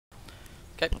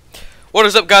Okay. What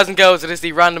is up, guys and girls? It is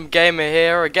the Random Gamer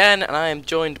here again, and I am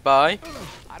joined by...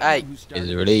 Hey.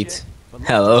 Elite.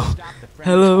 Hello.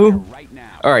 Hello.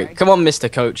 Alright, come on,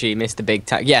 Mr. Coachy, Mr. Big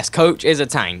Tank. Yes, Coach is a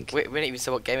tank. We didn't even say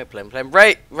what game we're playing. We're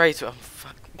playing Raid... Oh,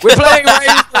 fuck. We're playing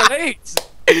Raid Elite!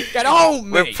 Get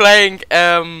on, We're playing,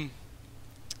 I'm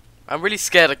really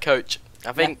scared of Coach.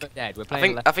 I think...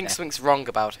 I think something's wrong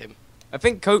about him. I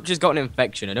think Coach has got an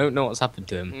infection. I don't know what's happened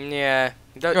to him. Yeah.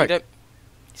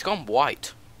 He's gone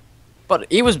white. But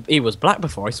he was black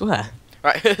before, I swear.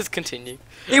 Right, let's continue.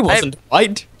 He wasn't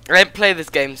white. I haven't played this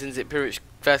game since it pretty much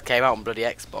first came out on bloody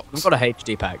Xbox. We've got a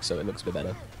HD pack, so it looks a bit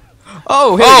better.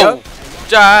 Oh, here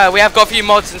we go. We have got a few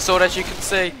mods installed, as you can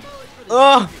see.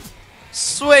 Oh,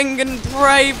 swing and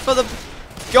pray for the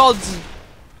gods.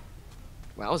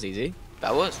 Well, that was easy.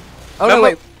 That was. Oh, no,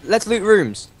 wait. Let's loot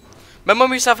rooms. Remember when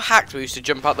we used to have hacks, we used to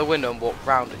jump out the window and walk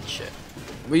round and shit?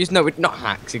 We used to know, not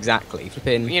hacks exactly.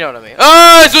 Flipping. You know what I mean?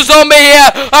 Oh, it's a zombie here!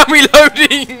 I'm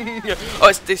reloading! Oh,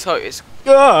 it's this hoe. It's.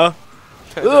 Go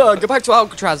back to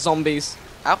Alcatraz, zombies.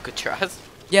 Alcatraz?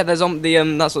 Yeah, there's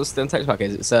that's what the text pack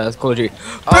is. It's Call of Duty.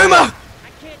 Oh, Boomer!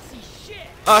 yeah.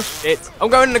 Oh shit! I'm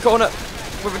going in the corner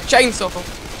with a chainsaw.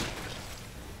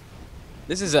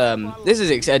 This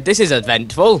is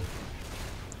eventful.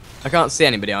 I can't see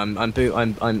anybody. I'm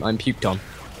puked on.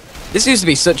 This used to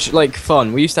be such like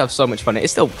fun. We used to have so much fun.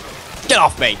 It's still. Get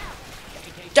off me!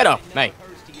 Get off me!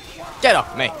 Get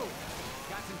off me!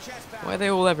 Why are they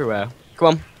all everywhere? Come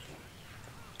on.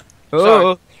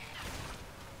 Oh.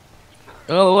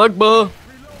 Oh, Akbar.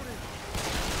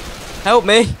 Help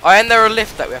me! Oh, and there a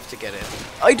lift that we have to get in.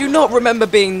 I do not remember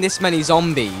being this many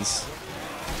zombies.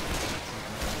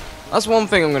 That's one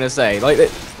thing I'm gonna say. Like,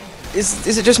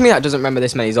 is it just me that doesn't remember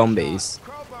this many zombies?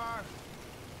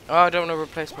 Oh, I don't want to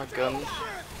replace my gun.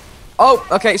 Oh,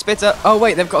 okay, Spitter. Oh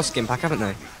wait, they've got a skin pack, haven't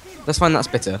they? Let's find that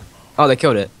Spitter. Oh, they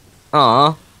killed it.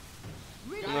 Ah.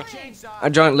 A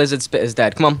giant lizard Spitter's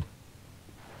dead. Come on.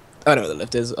 I know where the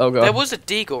lift is. Oh god. There was a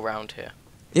deagle round here.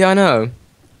 Yeah, I know.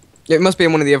 It must be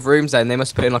in one of the other rooms then. They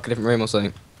must put it in like a different room or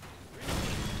something.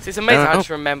 See, it's amazing how I just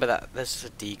remember that there's a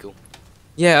deagle.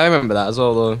 Yeah, I remember that as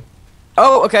well though.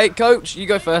 Oh, okay, Coach, you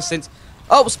go first since...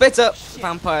 Oh, Spitter!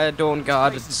 Vampire, Dawn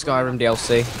Guard, Skyrim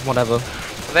DLC, whatever.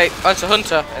 Oh, it's a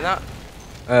hunter, and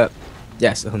that?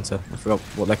 Yes, a hunter. I forgot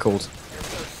what they're called.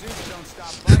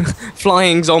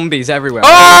 Flying zombies everywhere.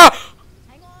 Ah!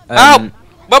 Ow!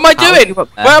 What am I doing?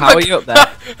 How are you up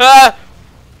there?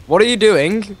 What are you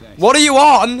doing? What are you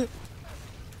on?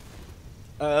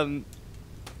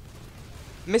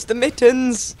 Mr.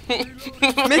 Mittens!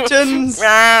 Mittens!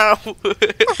 Meow!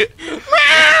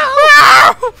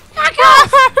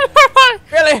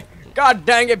 Really? God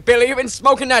dang it, Billy, you've been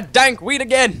smoking that dank weed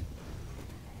again!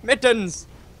 Mittens!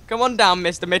 Come on down,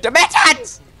 Mr. Mittens.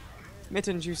 Mittens!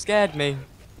 Mittens, you scared me.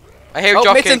 I hear a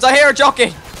jockey. Mittens, I hear a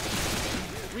jockey!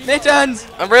 Mittens!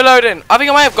 I'm reloading. I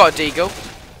think I might have got a deagle.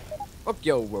 Fuck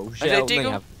yo, Rochelle. Is it a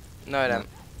deagle? No, I don't.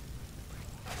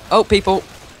 Oh, people.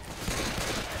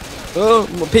 Oh,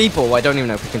 well, people. I don't even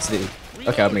know if we can see.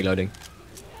 Okay, I'm reloading.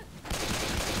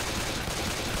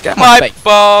 Get my face.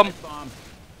 Bomb!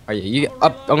 Are you?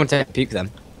 I'm gonna take a peek then.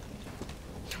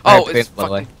 Oh, it's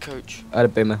fucking Coach. I had a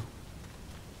boomer.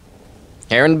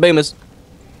 Here in the boomers.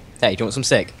 Hey, do you want some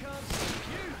sick?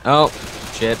 Oh,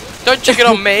 shit. Don't chuck it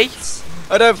on me!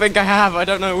 I don't think I have. I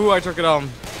don't know who I took it on.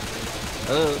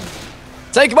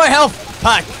 Take my health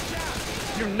pack!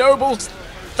 You noble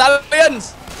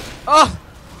stallions! Oh!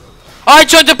 I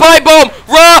tried to pipe bomb!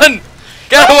 Run!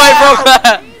 Get away from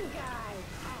that!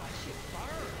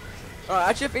 Alright,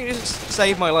 actually, I think you just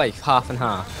saved my life, half and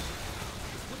half.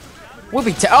 We'll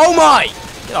be oh my!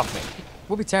 Get off me.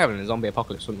 We'll be terrible in a zombie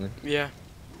apocalypse, wouldn't we? Yeah.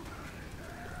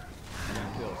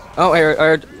 Oh, I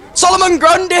heard Solomon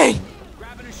Grundy!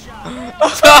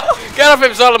 Get off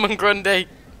him, Solomon Grundy!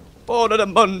 Born on a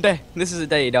Monday. This is the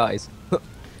day he dies. Are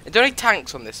there any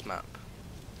tanks on this map?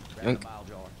 I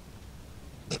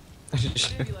think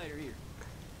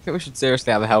we should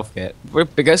seriously have a health kit. We're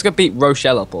going to beat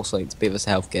Rochelle up or something to give us a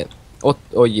health kit.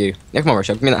 Or you. Yeah, come on,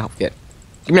 Rochelle, give me that health kit.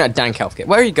 Give me that dank health kit.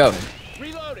 Where are you going?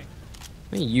 Reloading.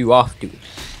 Where are you off, dude?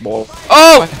 Boy.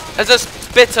 Oh! There's a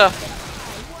Spitter.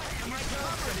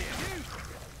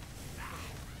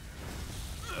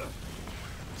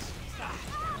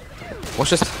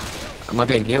 What's this? Am I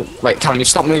being healed? Wait, Callum, you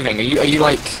stop moving. Are you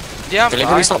like... Yeah, I'm deliberately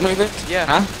fine. stop moving? Yeah.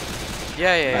 Huh?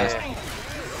 Yeah.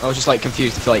 I was just like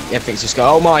confused to feel like everything's just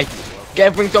go, oh my, get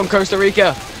everything done Costa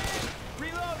Rica.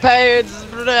 Pay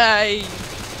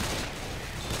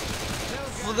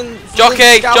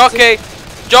Jockey!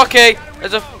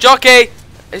 There's a jockey!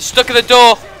 He's stuck in the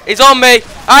door. He's on me.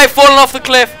 I've fallen off the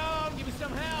cliff.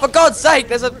 For God's sake,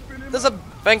 there's a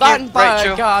Thank you,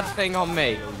 Rachel. guard thing on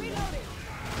me.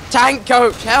 Tank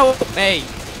coach, help me!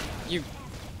 You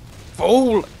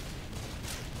fool!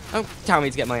 Don't tell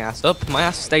me to get my ass up. My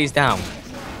ass stays down.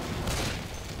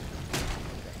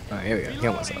 Alright, here we go.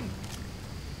 Heal myself.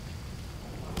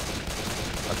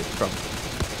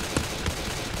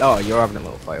 Oh, you're having a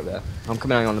little fight over there. I'm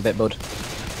coming on a bit, bud.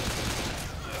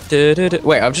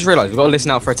 Wait, I've just realised we've got to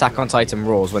listen out for Attack on Titan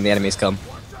roars when the enemies come.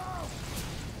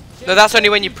 No, that's only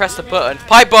when you press the button.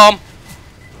 Pipe bomb!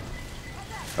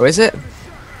 Oh, is it?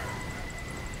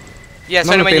 Yeah, it's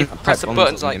only when you press the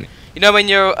buttons, like... You know when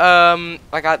you're,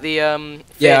 like at the,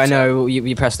 yeah, I know,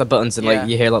 you press the buttons and, like,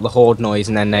 you hear, like, the horde noise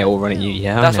and then they all run at you,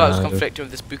 yeah, that's why I was conflicting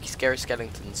with the spooky, scary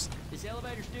skeletons. This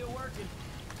elevator still working?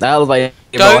 The elevator,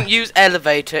 Don't use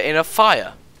elevator in a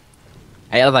fire.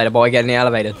 Hey, elevator boy, get in the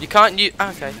elevator. You can't use...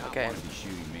 Okay, okay.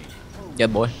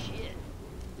 Good boy.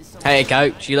 Hey,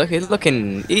 coach, he's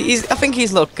looking... I think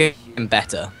he's looking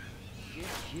better.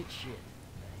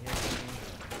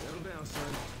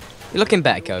 You're looking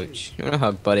better, coach. You want a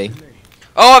hug, buddy?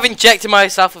 Oh, I've injected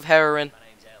myself with heroin.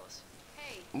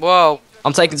 Whoa.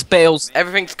 I'm taking pills.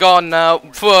 Everything's gone now.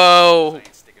 Whoa.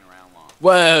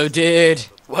 Whoa, dude.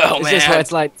 Whoa, Is man. this what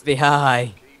it's like to be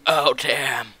high? Oh,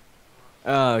 damn.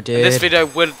 Oh, dude. And this video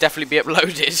will definitely be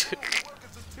uploaded.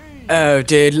 Oh,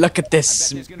 dude, look at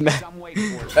this.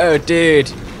 Oh,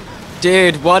 dude.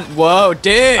 Dude, what? Whoa,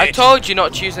 dude. I told you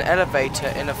not to use an elevator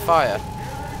in a fire.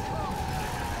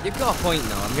 You've got a point,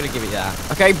 though. I'm going to give it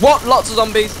that. Okay, what? Lots of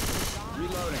zombies.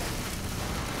 Reloading.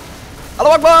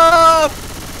 Allahu Akbar!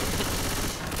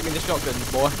 Give me the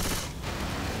shotguns, boy.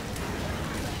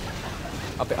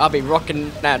 I'll be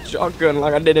rocking that shotgun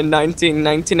like I did in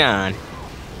 1999.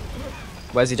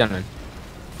 Where's he done?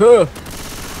 Huh.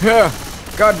 Huh.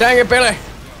 God dang it, Billy!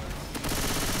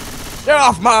 Get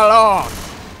off my lawn!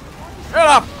 Get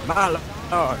off my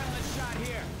lawn!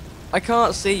 I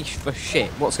can't see for shit.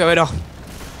 What's going on?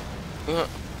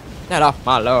 Get off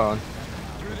my lawn!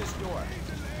 Through this door.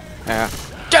 Yeah.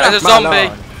 Get There's off a my zombie.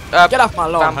 lawn! Get off my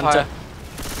lawn, Vampire.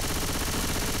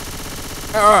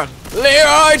 Hunter!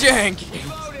 Leroy Jenkins!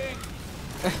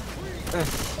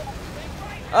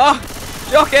 Oh,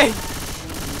 jockey!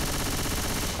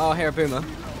 Oh, here, Boomer.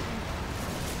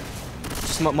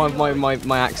 Just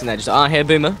my accent there. Just here,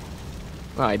 Boomer.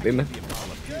 Alright, Boomer.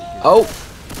 Oh,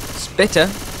 Spitter.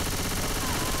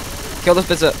 Kill the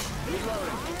Spitter.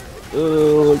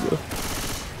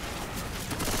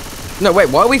 No, wait.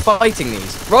 Why are we fighting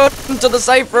these? Run to the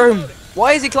safe room.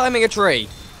 Why is he climbing a tree?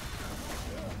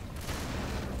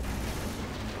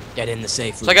 Get in the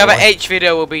safe room. So like our H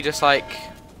video will be just like...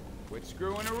 Quit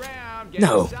screwing around.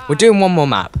 No, we're doing one more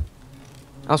map.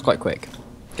 That was quite quick.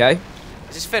 Okay.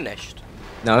 Is this finished?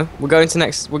 No, we're going to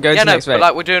next. We're going to next but video.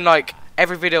 like we're doing like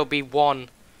every video will be one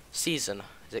season.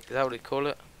 Is that what we call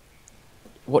it?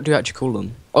 What do you actually call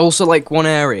them? Also, like one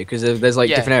area, because there's like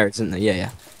different areas, isn't there? Yeah, yeah.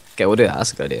 Okay, we'll do that.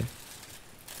 That's a good idea.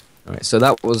 All right, so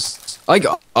that was I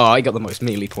got the most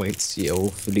melee points, yo,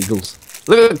 for the Eagles.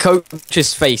 Look at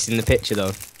Coach's face in the picture,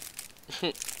 though.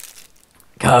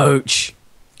 Coach,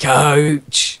 God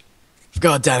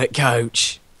damn it,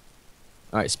 Coach.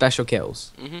 All right, special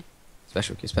kills.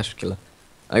 Special killer.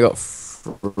 I got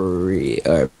 3.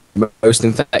 Most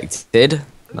infected.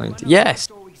 90. Yes.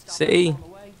 See.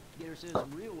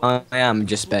 I am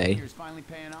just Bay.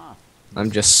 I'm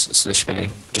just Slish Bay.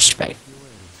 Just Bay.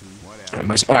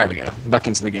 Alright, there we go. Back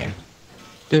into the game.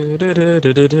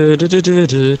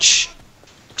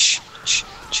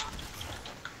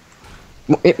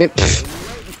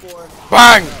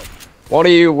 Bang! What are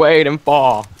you waiting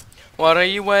for? What are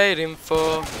you waiting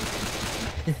for?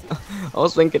 I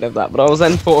was thinking of that, but I was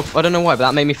then thought of, I don't know why, but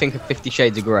that made me think of 50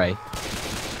 Shades of Grey.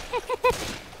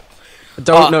 I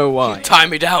don't know why. Tie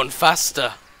me down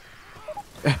faster.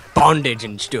 Bondage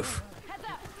and stuff.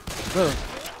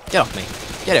 Get off me.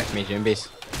 Get off me, Jimbies.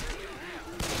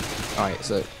 Alright,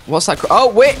 so what's that?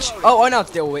 Oh, witch! Oh, I know how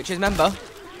to deal with witches. Member.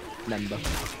 Oh,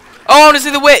 I want to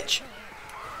see the witch.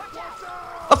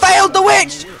 I failed the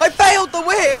witch! I failed the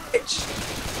witch!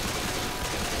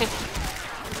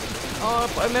 Oh,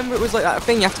 but I remember it was like that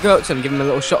thing. You have to go up to him, give him a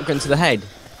little shotgun to the head.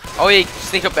 Oh, yeah, you can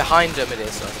sneak up behind him. It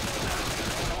is. So.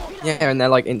 Yeah, and they're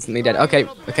like instantly dead. Okay,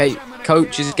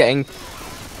 Coach is getting.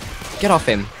 Get off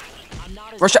him.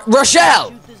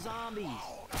 Rochelle!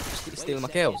 He's stealing my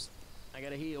kills. I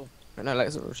gotta heal. No,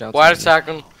 let's Rochelle. Wait a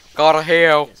second. Gotta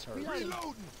heal.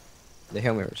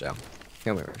 Heal me, Rochelle.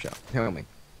 Heal me. Rochelle. Come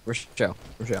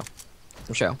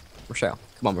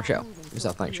on, Rochelle.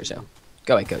 Thanks, Rochelle.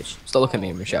 Go ahead, Coach. Stop looking at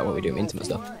me, Rochelle, while we do intimate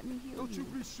stuff.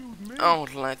 Oh,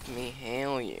 let me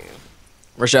heal you.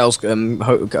 Rochelle's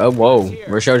whoa,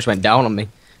 Rochelle just went down on me.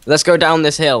 Let's go down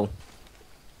this hill.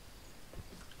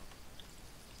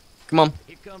 Come on.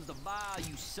 Here comes the ball,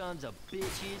 you sons of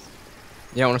bitches.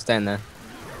 You don't want to stay in there.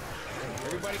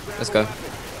 Let's go.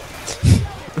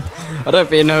 I don't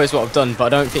think you notice what I've done, but I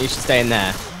don't think you should stay in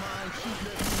there.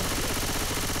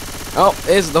 Oh,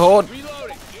 here's the horde.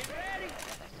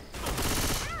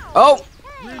 Oh!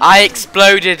 I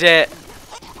exploded it.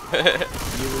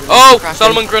 Oh,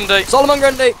 Solomon Grundy. Solomon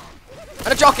Grundy! And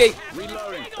a jockey!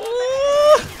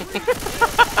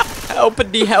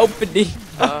 Helpity, helpity.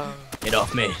 Get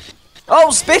off me.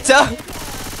 Oh, Spitter!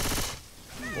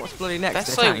 What's bloody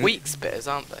next? They're so weak spitters,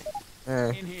 aren't they?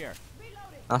 In here.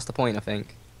 That's the point, I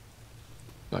think.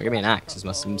 Right, give me an axe as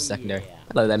my secondary.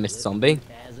 Hello there, Mr. Zombie.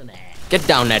 Get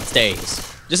down that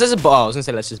stairs. Just as a I was gonna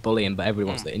say let's just bully him, but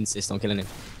everyone wants to insist on killing him.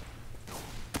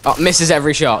 Oh, misses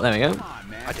every shot. There we go.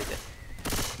 I did it.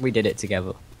 We did it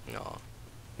together. No.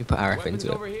 We put our effort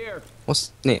into Over it. here.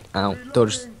 What's it? Ow.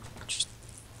 Dodge.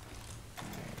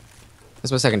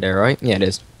 That's my secondary, right? Yeah, it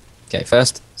is. Okay,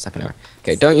 first, secondary.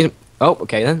 Okay, don't you? Oh,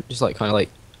 okay then. Just like kind of like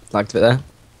lagged a bit there.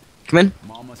 Come in.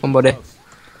 Come on, buddy.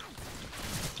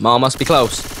 Ma must be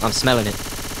close. I'm smelling it.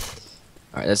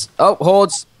 Alright, there's... Oh,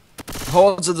 hordes!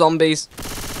 Hordes of zombies.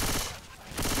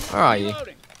 Where are you?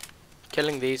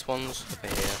 Killing these ones over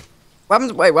here. What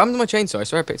happened, wait, what happened to my chainsaw? I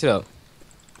swear I picked it up.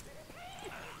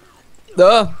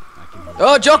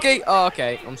 Oh, jockey! Oh,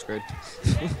 okay, I'm screwed.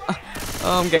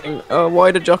 Oh, I'm getting... Oh,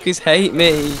 why do jockeys hate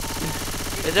me?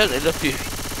 They don't, they love you.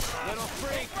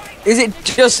 Is it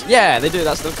just... Yeah, they do.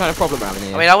 That's the kind of problem around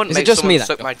here. I mean, I wouldn't Is make it just someone me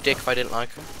suck that... my dick if I didn't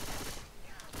like them.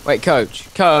 Wait,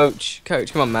 coach, come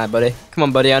on, mad buddy, come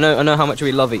on, buddy. I know how much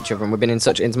we love each other, and we've been in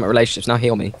such intimate relationships. Now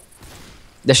heal me.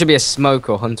 There should be a smoke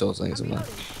or hunt or something somewhere.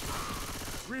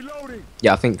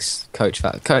 Yeah, I think coach.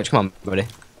 Coach, come on, buddy.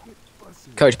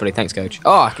 Coach, buddy, thanks, coach.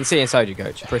 Oh, I can see inside you,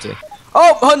 coach. Pretty.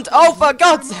 Oh, hunt! Oh, for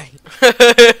God's sake!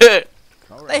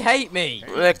 They hate me.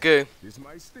 Let go.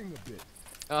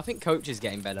 Oh, I think coach is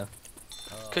getting better.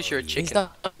 Because you're a chicken.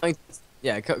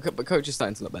 Yeah, but coach is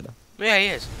starting to look better. Yeah, he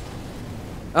is.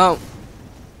 Oh.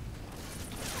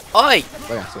 Oi!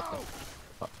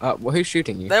 Well, who's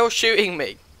shooting you? They're all shooting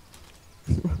me.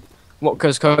 What,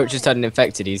 because coach is turning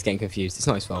infected, he's getting confused. It's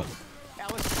not his fault.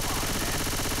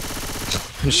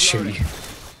 Shoot you.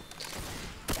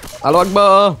 Hello,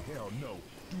 Akbar!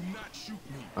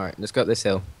 Alright, let's go up this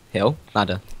hill. Hill?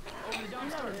 Ladder.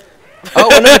 Oh,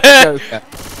 no! Joker.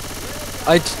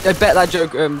 I bet that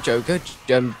Joker, Joker.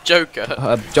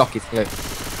 Jockey's gonna go.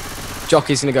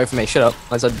 Jockey's gonna go for me. Shut up.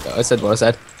 I said what I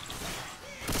said.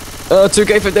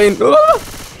 2K15.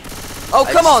 Oh,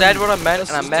 come on! I said what I meant,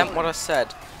 and I meant what I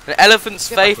said. The elephant's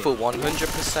faithful,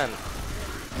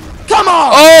 100%. Come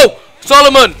on! Oh!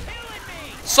 Solomon!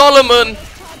 Solomon!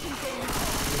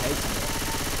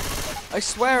 I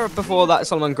swear before that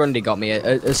Solomon Grundy got me,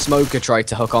 a smoker tried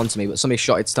to hook onto me, but somebody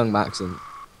shot its tongue by accident.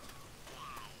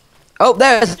 Oh,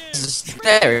 there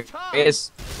it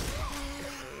is.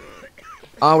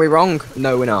 Are we wrong?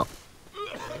 No, we're not.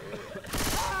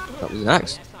 That was an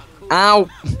axe. Ow!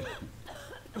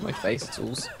 My face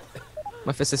tools.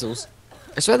 My thistles.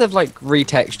 I swear they've like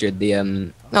retextured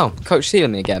the Oh, coach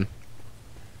healing me again.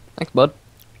 Thanks, bud.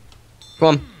 Come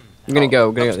on. I'm gonna go.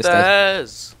 We're gonna go this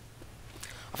Upstairs.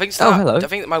 I think Oh, hello. I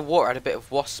think that my water had a bit of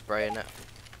wasp spray in it.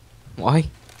 Why?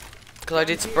 Because I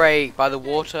did spray by the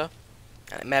water,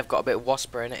 and it may have got a bit of wasp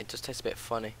spray in it. It just tastes a bit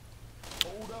funny.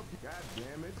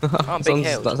 I'm being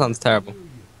healed. That sounds terrible.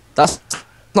 That's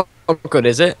not good,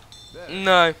 is it?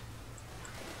 No.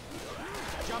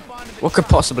 What could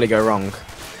possibly go wrong?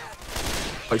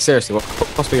 Like seriously, what could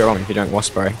possibly go wrong if you don't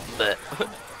wasp spray? But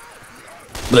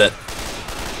Blech.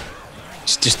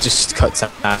 Just cut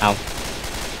out.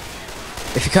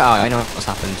 If you cut out, I know what's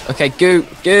happened. Okay, goo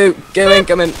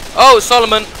incoming. oh,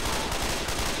 Solomon!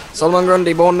 Solomon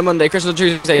Grundy, born on Monday, Christmas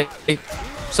Tuesday,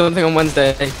 something on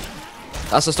Wednesday.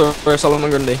 That's the story of Solomon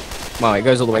Grundy. Well, it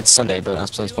goes all the way to Sunday, but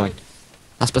that's besides the point.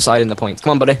 That's beside the point.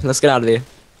 Come on, buddy, let's get out of here.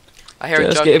 I hear a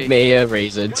Just junkie. give me a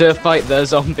reason to fight the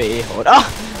zombie horde.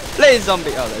 Ah, please,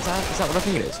 zombie. Oh, is that what I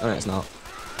think it is? Oh, no, it's not.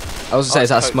 I was gonna say, is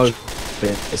that Coach. smoke?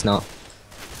 But it's not.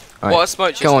 All right. What a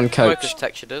smoke Go on, coach. smokers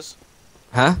textured us?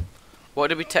 Huh? What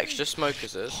did we texture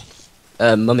smokers as?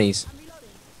 Mummies.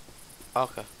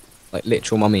 Okay. Like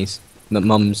literal mummies.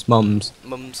 Mums. Mums.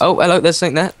 Oh, hello, there's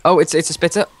something there. Oh, it's a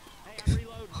spitter.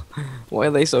 Why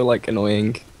are they so, like,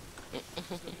 annoying?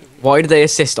 Why do they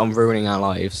assist on ruining our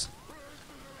lives?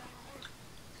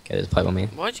 Okay, there's a pipe on me.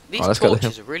 Why these let's go to the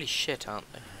torches are really shit, aren't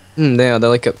they? They are, they're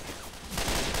like a...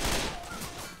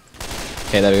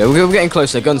 Okay, there we go. We're getting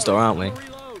close to the gun store, aren't we?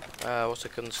 What's a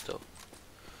gun still?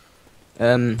 I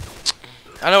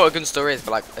know what a gun store is,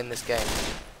 but like in this game.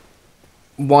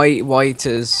 White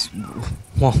is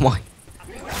why?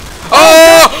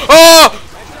 Oh! Oh!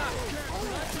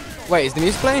 Wait, is the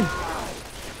music playing?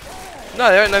 No,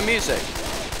 there ain't no music.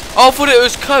 Oh, I thought it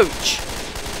was Coach.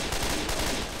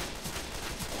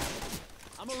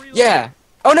 Yeah.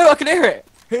 Oh no, I can hear it.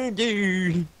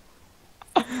 Hoodoo.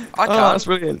 I Oh, can't. that's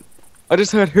brilliant. I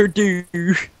just heard hoodoo.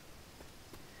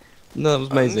 No, that was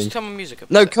Just amazing. turn my music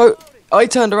up. No, I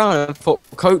turned around and thought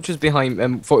Coach was behind.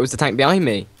 Thought it was the tank behind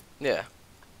me. Yeah.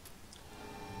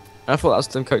 And I thought that was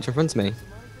some Coach in front of me.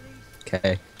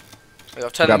 Okay. I've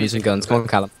turned the Grab you music some guns. up. Come on,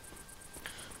 Callum.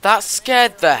 That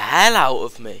scared the hell out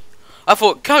of me. I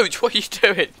thought, Coach, what are you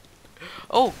doing?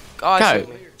 Oh, guys.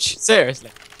 Coach,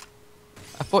 seriously.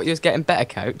 I thought you was getting better,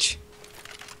 Coach.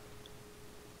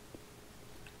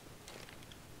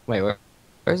 Wait,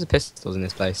 where's the pistols in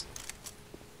this place?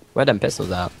 Where are them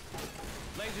pistols at?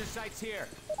 Laser sights here.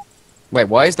 Wait,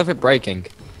 why is nothing breaking?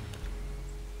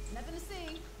 Nothing to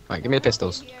see. Right, give me the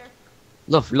pistols. Here.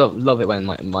 Love it when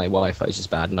my Wi-Fi is just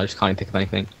bad and I just can't pick up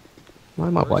anything. Why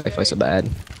is my Wi-Fi so bad?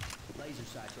 Laser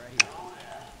sights right here.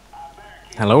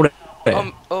 Hello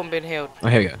there. I'm being healed. Oh,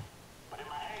 here we go.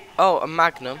 Oh, a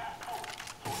Magnum.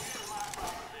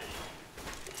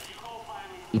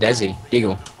 Desi,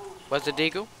 Deagle. Where's the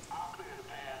Deagle?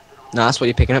 No, that's what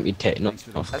you're picking up, you tit, not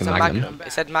That's fucking a Magnum. Magnum.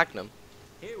 It said Magnum.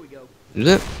 Here we go. Is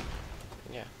it?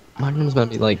 Yeah. Magnum's gonna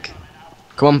be like,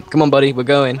 come on, buddy, we're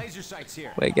going. Laser sights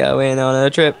here. We're going on a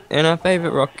trip in our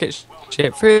favorite rocket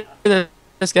ship through the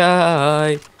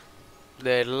sky.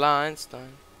 Little Einstein.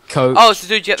 Coach. Oh, so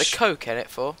did you get the Coke in it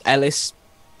for? Ellis.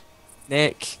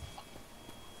 Nick.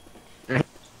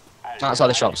 Outside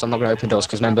the shop, so I'm not gonna open doors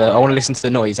because remember, I want to listen to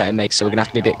the noise that it makes, so we're gonna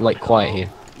have to be a bit like quiet here.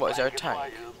 What, is there a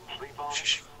tank?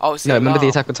 Oh, it's No, remember the alarm.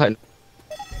 Attack on Titan.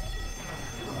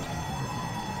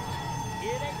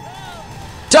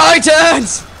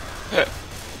 Titans!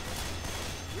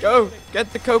 Go,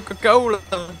 get the Coca-Cola.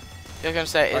 You're gonna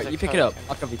say it is Right, a you pick it Coke. up.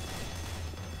 I'll cover you.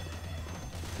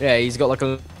 Yeah, he's got like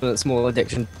a small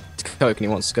addiction to Coke and he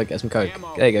wants to go get some Coke.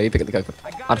 There you go, you pick up the Coke.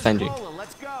 I'll defend you. Cola,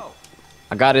 let's go.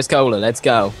 I got his cola, let's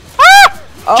go.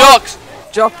 Jocks!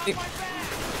 Jock.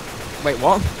 Wait,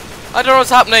 what? I don't know what's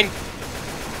happening.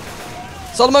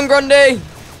 Solomon Grundy!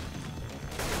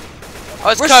 Oh,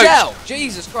 it's Coach. Rochelle!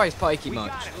 Jesus Christ, Pikey much.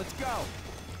 Got it, let's go.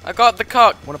 I got the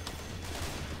cock.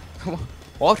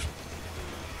 What?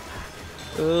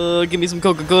 Give me some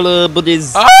Coca-Cola,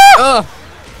 buddies. Ah!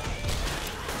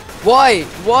 Why?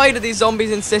 Why do these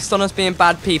zombies insist on us being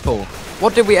bad people?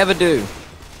 What did we ever do?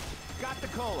 Got the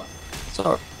cola.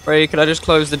 Sorry, could I just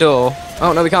close the door?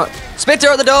 Oh, no, we can't. Spitter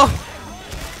at the door!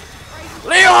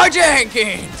 Leroy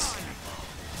Jenkins!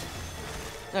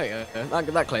 There we go.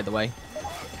 That cleared the way.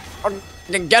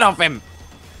 Get off him!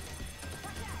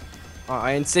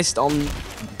 I insist on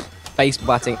face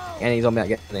batting any zombie that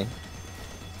gets me.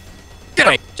 Get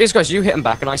me! Jesus Christ, you hit him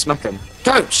back and I smack him.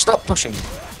 Coach, stop pushing.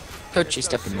 Coach, you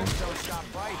stepping more.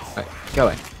 Right, go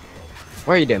away.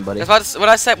 What are you doing, buddy? When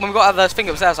I said, when we got out of the thing,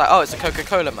 it was there, I was like, oh, it's a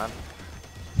Coca-Cola, man.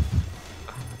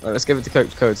 Right, let's give it to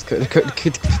Coach.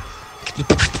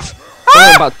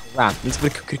 I'm about to ram.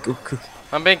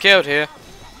 I'm being killed here.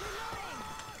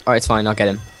 Alright, it's fine, I'll get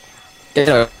him. Get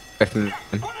away from him.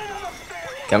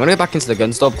 Okay, I'm gonna go back into the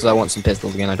gun store because I want some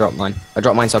pistols again. I dropped mine. I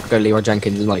dropped mine so I could go to Leroy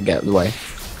Jenkins and like get out of the way.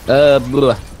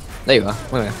 Blah. There you are.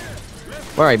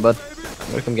 Where are you, bud? I'm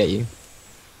gonna come get you.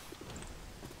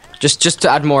 Just to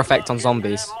add more effect on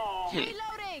zombies.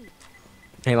 Reloading.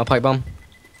 Hey, my pipe bomb?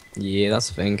 Yeah, that's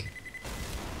the thing.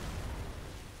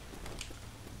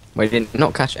 Wait, did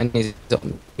not catch any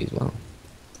zombies. Well,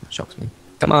 that shocks me.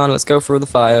 Come on, let's go through the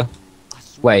fire.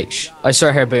 Wait, I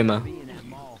saw her boomer.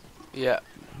 Yeah.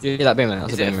 Do you hear that boomer?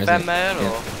 That's Is a it a boomer, fan isn't it? mail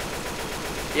or?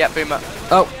 Yeah. Yeah, boomer.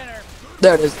 Oh,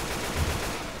 there it is.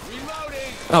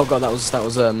 Reloading. Oh god, that was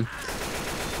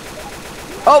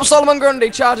Oh, Solomon Grundy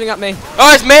charging at me.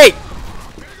 Oh, it's me!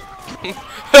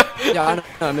 Yeah, I know,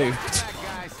 I moved.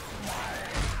 Guys,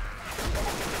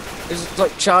 It's just,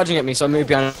 like charging at me, so I moved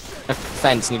behind a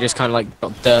fence, and he just kind of like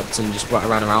got dirt and just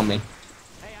ran around me.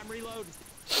 hey, I'm reloading.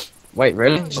 Wait,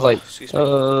 really? Just like, excuse me.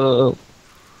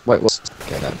 wait, what?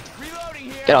 Okay, then.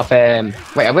 Reloading here. Get off him.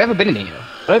 Wait, have we ever been in here?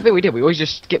 I don't think we did. We always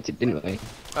just skipped it, didn't we?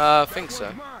 I think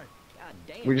so.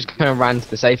 We just kind of ran to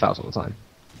the safe house all the time.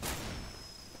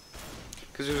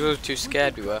 Because we were too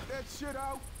scared, we were. That shit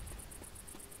out.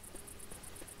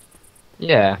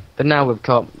 Yeah, but now we've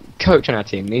got Coach on our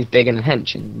team. He's big and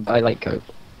hench, and I like Coach.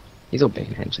 He's all big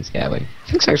and hench and scary. I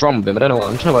think something's wrong with him. I don't know what.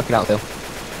 I'm trying to work it out, Phil.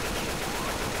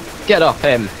 Get off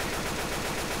him,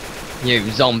 you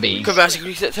zombies. Come back, can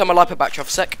you turn my light back off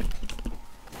a sec?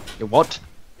 You what?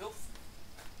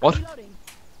 What? Reloading.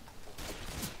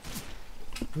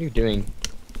 What are you doing?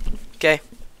 Okay.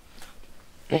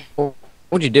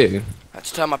 What'd you do? I had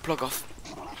to turn my plug off.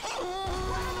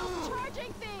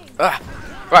 Charging thing. Ah.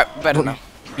 Right, better now.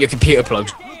 Your computer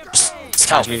plugged.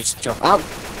 Ow!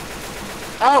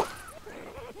 Ow!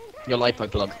 Your lipo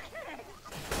plug.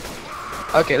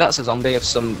 Okay, that's a zombie of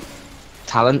some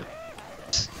talent.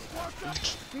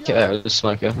 Get there, the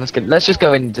smoker. Let's just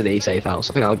go into the safe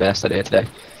house. I think that'll be the best idea today.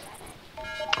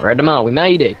 Read them out. We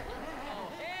made it.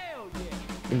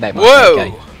 We made my Whoa!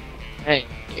 okay. Hey,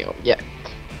 yeah.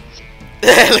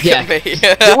 Look Yeah. at me.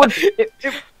 It would.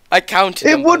 I counted.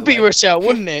 It them, would by be the way. Rochelle,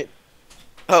 wouldn't it?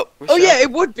 Oh, Oh Rochelle. yeah,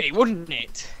 it would be, wouldn't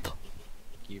it?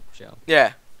 You, Rochelle.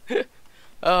 Yeah.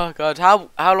 Oh god, how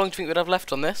long do you think we'd have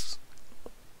left on this?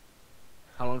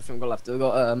 How long do you think we've got left? We've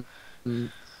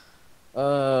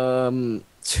got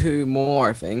 2 more,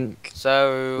 I think.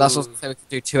 So That's what we could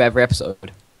do 2 every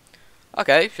episode.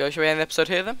 okay, shall we end the episode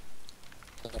here then?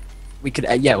 We could,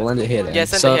 yeah, we'll end it here then. Yeah,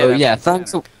 send it so here then. yeah,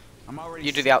 thanks. I'm already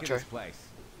You do the sick of outro. this place.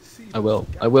 I will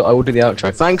do the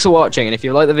outro. Thanks for watching, and if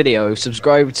you like the video,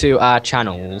 subscribe to our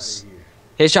channels.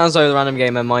 His channel's over the Random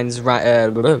Gamer. Mine's mine's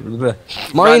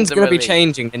Random gonna be Elite.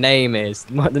 changing. The name is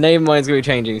the name of mine's gonna be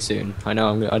changing soon. I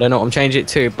know. I don't know what I'm changing it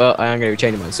to, but I am gonna be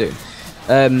changing mine soon.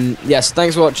 Yes.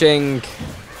 Thanks for watching.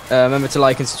 Remember to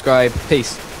like and subscribe.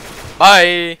 Peace.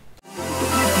 Bye.